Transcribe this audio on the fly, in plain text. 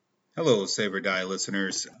Hello, Saber Die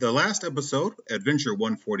listeners. The last episode, Adventure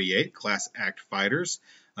 148, Class Act Fighters,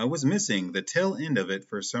 was missing. The tail end of it,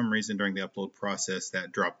 for some reason, during the upload process,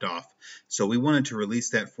 that dropped off. So we wanted to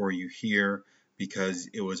release that for you here because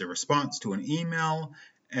it was a response to an email,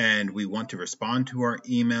 and we want to respond to our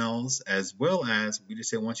emails as well as we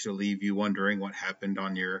just didn't want you to leave you wondering what happened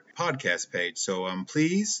on your podcast page. So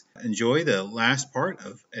please enjoy the last part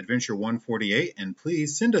of Adventure 148, and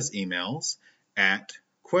please send us emails at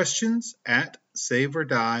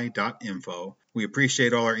questions@saveordie.info. We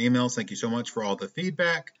appreciate all our emails. Thank you so much for all the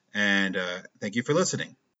feedback, and thank you for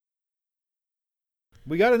listening.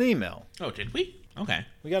 We got an email. Oh, did we? Okay.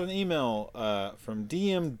 We got an email from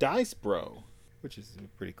DM Dice Bro, which is a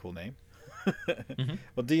pretty cool name. Mm-hmm.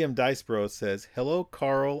 Well, DM Dice Bro says, "Hello,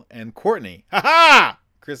 Carl and Courtney." Ha ha!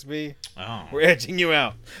 Crispy, we're edging you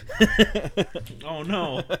out. Oh,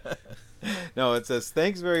 no. No, it says,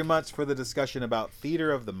 "Thanks very much for the discussion about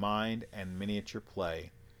theater of the mind and miniature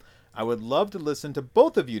play. I would love to listen to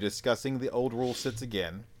both of you discussing the old rule sets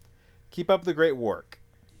again. Keep up the great work.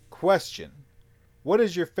 Question: what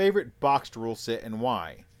is your favorite boxed rule set and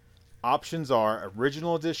why? Options are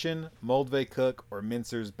Original Edition, Moldve Cook, or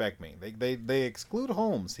Mincer's Beckme." They exclude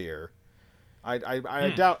Holmes here.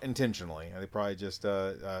 I doubt intentionally. They probably just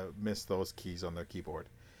missed those keys on their keyboard.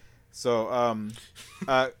 So,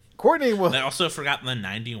 Courtney will... They also forgot the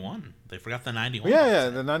 91. They forgot the 91. Yeah,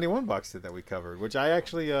 the 91 box set that we covered, which I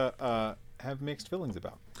actually have mixed feelings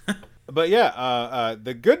about. But yeah,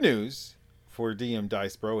 the good news for DM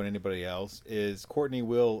Dice Bro and anybody else is Courtney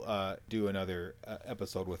will do another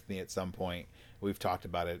episode with me at some point. We've talked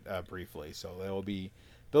about it briefly, so there'll be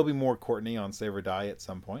more Courtney on Save or Die at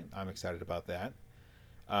some point. I'm excited about that.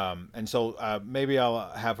 And so maybe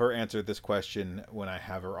I'll have her answer this question when I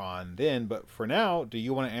have her on then. But for now, do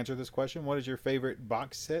you want to answer this question? What is your favorite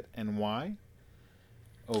box set and why?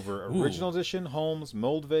 Over Original Edition, Holmes,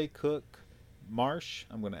 Moldve, Cook, Marsh.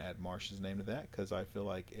 I'm going to add Marsh's name to that because I feel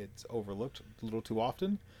like it's overlooked a little too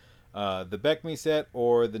often. The Beckme set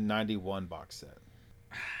or the 91 box set?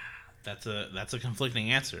 That's a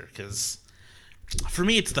conflicting answer because for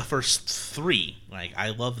me it's the first three. Like, I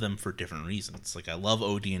love them for different reasons. Like, I love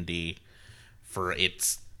OD&D for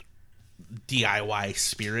its DIY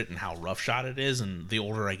spirit and how roughshod it is, and the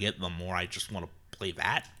older I get, the more I just want to play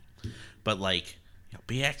that. But like,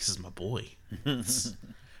 BX is my boy.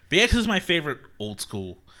 BX is my favorite old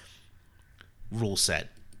school rule set.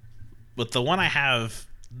 But the one I have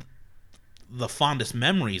the fondest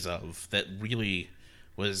memories of that really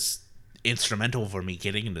was instrumental for me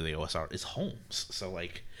getting into the OSR is Holmes. So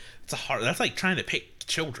like, that's like trying to pick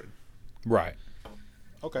children. Right.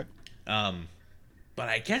 Okay. But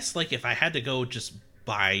I guess like if I had to go just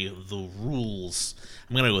by the rules,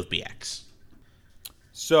 I'm gonna go with BX.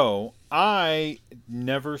 So I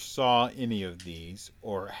never saw any of these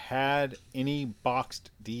or had any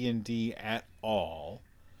boxed D&D at all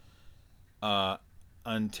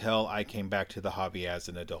until I came back to the hobby as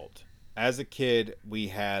an adult. As a kid, we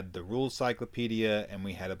had the Rules Cyclopedia and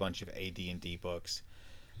we had a bunch of AD&D books,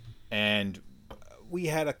 and we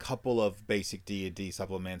had a couple of basic D&D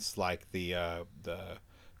supplements like the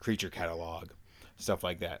Creature Catalog, stuff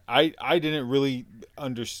like that. I didn't really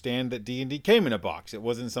understand that D&D came in a box. It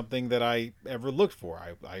wasn't something that I ever looked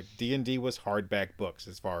for. D&D was hardback books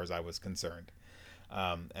as far as I was concerned,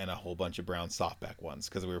 and a whole bunch of brown softback ones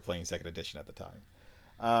because we were playing second edition at the time.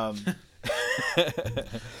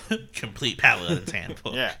 Complete Paladin's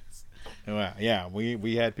Handbook. Yeah, well, yeah.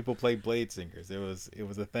 We had people play Blade Singers. It was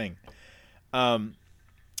a thing.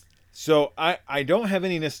 So I don't have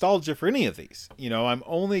any nostalgia for any of these. I'm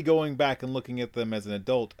only going back and looking at them as an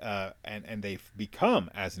adult, and they've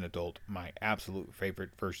become as an adult my absolute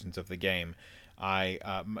favorite versions of the game. I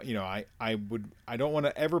don't want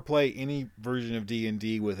to ever play any version of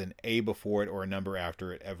D&D with an A before it or a number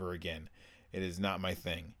after it ever again. It is not my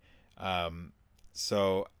thing.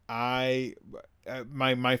 So my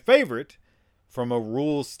favorite from a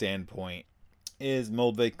rules standpoint is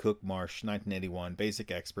Moldve Cook Marsh 1981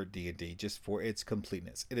 Basic Expert D&D, just for its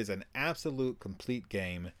completeness. It is an absolute complete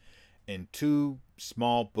game in 2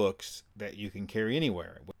 small books that you can carry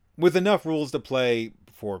anywhere, with enough rules to play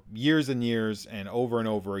for years and years and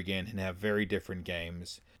over again and have very different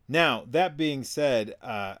games. Now, that being said,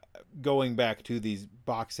 going back to these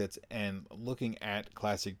box sets and looking at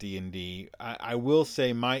classic D&D, I will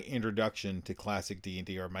say my introduction to classic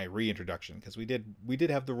D&D, or my reintroduction, because we did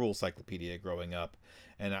have the Rules Cyclopedia growing up,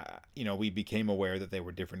 and we became aware that they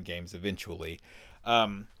were different games eventually.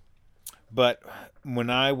 But when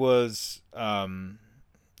I was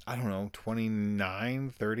I don't know, 29,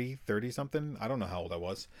 30 something, I don't know how old I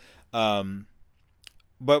was.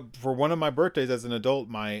 But for one of my birthdays as an adult,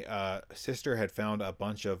 my sister had found a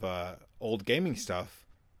bunch of old gaming stuff,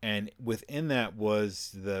 and within that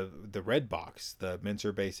was the red box, the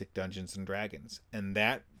Mincer Basic Dungeons and Dragons, and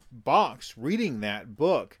that box, reading that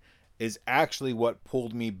book, is actually what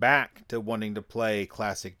pulled me back to wanting to play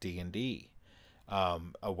classic D&D,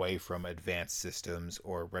 away from advanced systems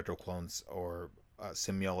or retro clones or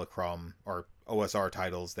simulacrum or OSR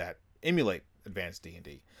titles that emulate advanced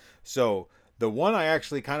D&D. So the one I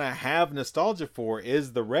actually kind of have nostalgia for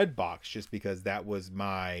is the red box, just because that was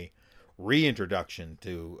my reintroduction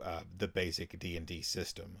to the basic D&D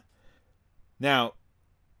system. Now,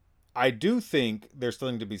 I do think there's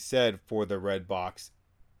something to be said for the red box.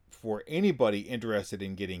 For anybody interested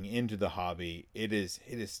in getting into the hobby, it is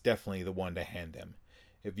definitely the one to hand them.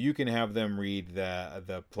 If you can have them read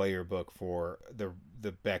the player book for the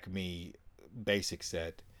BECME basic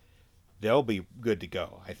set, they'll be good to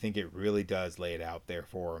go. I think it really does lay it out there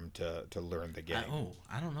for them to learn the game.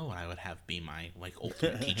 I don't know what I would have be my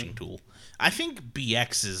ultimate teaching tool. I think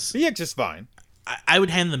BX is fine. I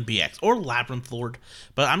would hand them BX or Labyrinth Lord,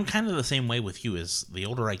 but I'm kind of the same way with you. As the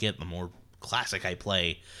older I get, the more classic I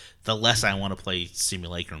play, the less I want to play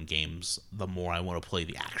simulacrum games, the more I want to play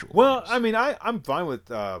the actual games. I mean, I'm fine with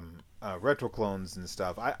retro clones and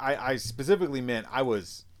stuff. I specifically meant I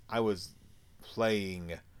was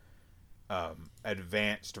playing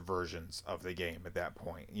advanced versions of the game at that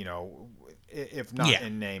point, if not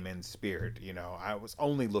in name and spirit. I was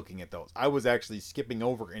only looking at those. I was actually skipping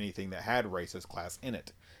over anything that had racist class in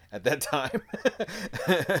it at that time.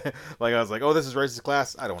 Like, I was like, oh, this is racist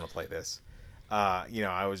class, I don't want to play this.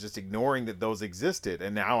 I was just ignoring that those existed,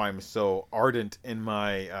 and now I'm so ardent in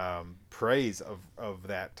my praise of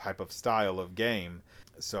that type of style of game.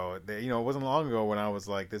 So it wasn't long ago when I was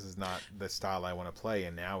like, this is not the style I want to play,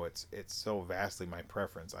 and now it's so vastly my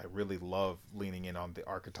preference. I really love leaning in on the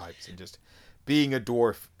archetypes and just being a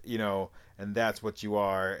dwarf, and that's what you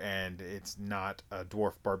are, and it's not a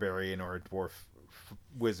dwarf barbarian or a dwarf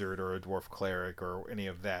wizard or a dwarf cleric or any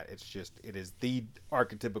of that. It is the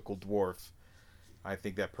archetypical dwarf. I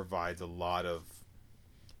think that provides a lot of,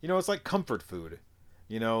 it's like comfort food.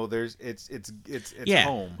 It's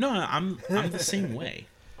home. No, I'm the same way.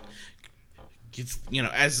 It's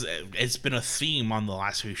as it's been a theme on the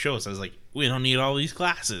last few shows. I was like, we don't need all these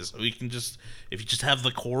classes. We can if you just have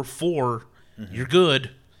the core 4, you're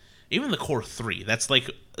good. Even the core 3. That's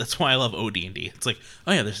why I love OD&D. It's like,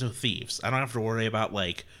 oh yeah, there's no thieves. I don't have to worry about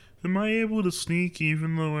am I able to sneak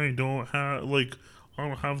even though I don't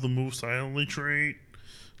have the move silently trait?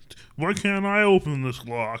 Why can't I open this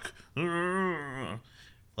lock?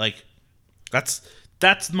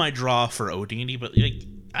 That's my draw for OD&D, but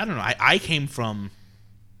I don't know. I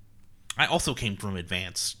also came from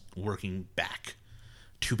advanced, working back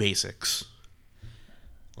to basics.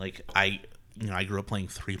 I grew up playing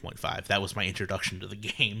 3.5. That was my introduction to the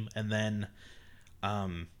game, and then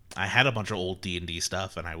I had a bunch of old D&D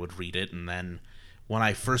stuff, and I would read it, and then when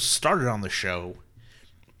I first started on the show,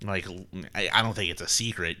 I don't think it's a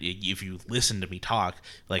secret if you listen to me talk,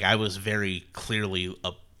 I was very clearly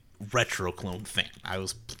a retro clone fan. I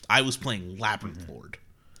was playing Labyrinth Lord.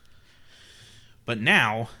 But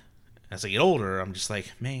now, as I get older, I'm just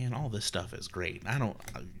like, man, all this stuff is great.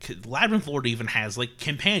 Labyrinth Lord even has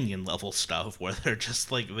companion level stuff where they're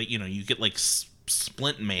just you get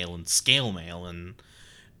splint mail and scale mail and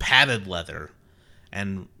padded leather,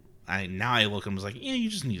 and I look and was like, yeah, you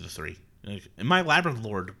just need the 3. In my Labyrinth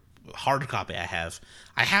Lord hard copy I have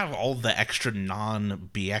all the extra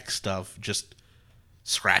non-BX stuff just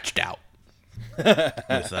scratched out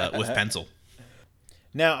with pencil.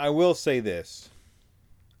 Now, I will say this.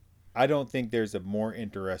 I don't think there's a more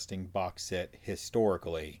interesting box set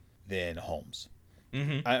historically than Holmes.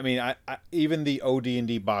 Mm-hmm. I mean, I even the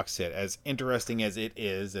OD&D box set, as interesting as it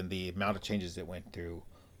is and the amount of changes it went through,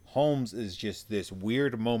 Holmes is just this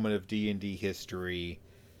weird moment of D&D history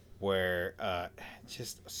where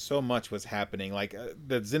just so much was happening.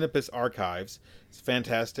 The Xenopus Archives, it's a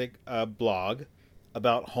fantastic blog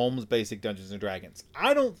about Holmes Basic Dungeons & Dragons.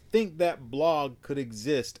 I don't think that blog could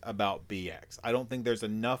exist about BX. I don't think there's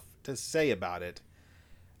enough to say about it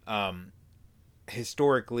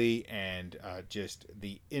historically, and just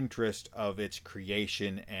the interest of its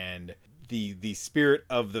creation and the spirit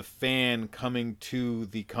of the fan coming to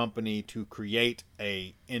the company to create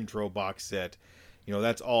a intro box set.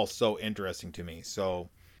 That's all so interesting to me. So,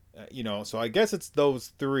 so I guess it's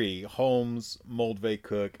those 3, Holmes, Moldvay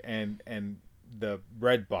Cook, and the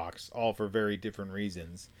red box, all for very different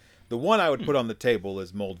reasons. The one I would put on the table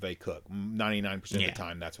is Moldvay Cook. 99% of the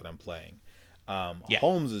time, that's what I'm playing.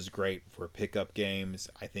 Holmes is great for pickup games,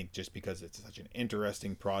 I think, just because it's such an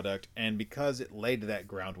interesting product and because it laid that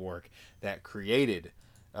groundwork that created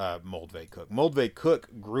Moldvay Cook. Moldvay Cook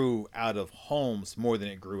grew out of Holmes more than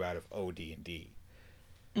it grew out of OD&D.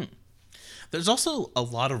 There's also a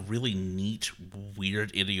lot of really neat,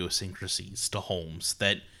 weird idiosyncrasies to Holmes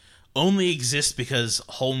that only exist because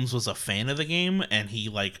Holmes was a fan of the game and he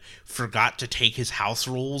forgot to take his house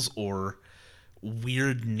rules or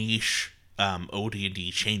weird niche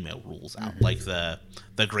OD&D chainmail rules out, like the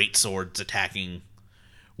great swords attacking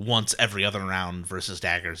once every other round versus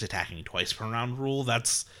daggers attacking twice per round rule.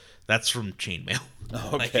 That's from chainmail.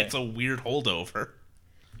 Okay. It's a weird holdover.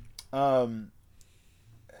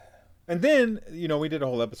 And then, we did a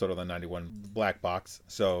whole episode on the 91 Black Box,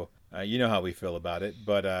 so you know how we feel about it.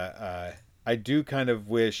 But I do kind of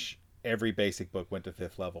wish every basic book went to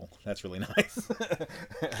 5th level. That's really nice.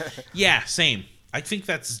 Yeah, same. I think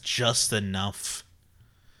that's just enough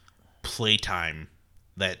playtime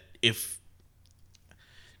that because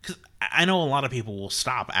I know a lot of people will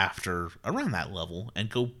stop after around that level and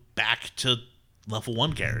go back to level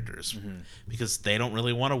 1 characters because they don't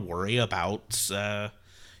really want to worry about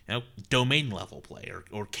domain level play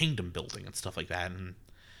or kingdom building and stuff like that. And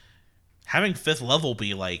having 5th level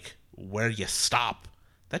be where you stop,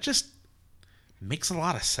 that just makes a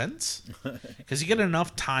lot of sense because you get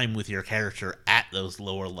enough time with your character at those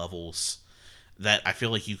lower levels that I feel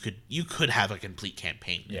like you could have a complete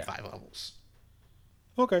campaign in 5 levels.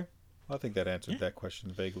 Okay. I think that answered that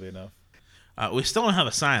question vaguely enough. We still don't have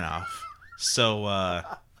a sign off, so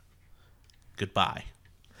goodbye.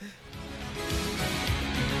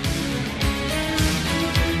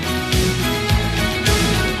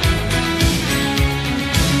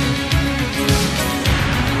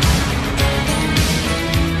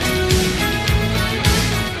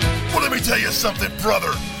 Tell you something,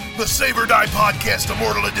 brother. The Save or Die Podcast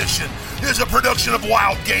Immortal Edition is a production of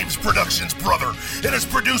Wild Games Productions, brother, and is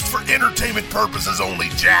produced for entertainment purposes only,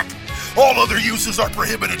 Jack. All other uses are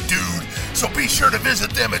prohibited, dude. So be sure to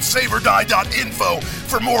visit them at saveordie.info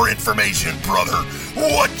for more information, brother.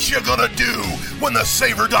 What you gonna do when the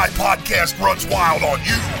Save or Die Podcast runs wild on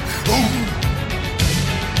you?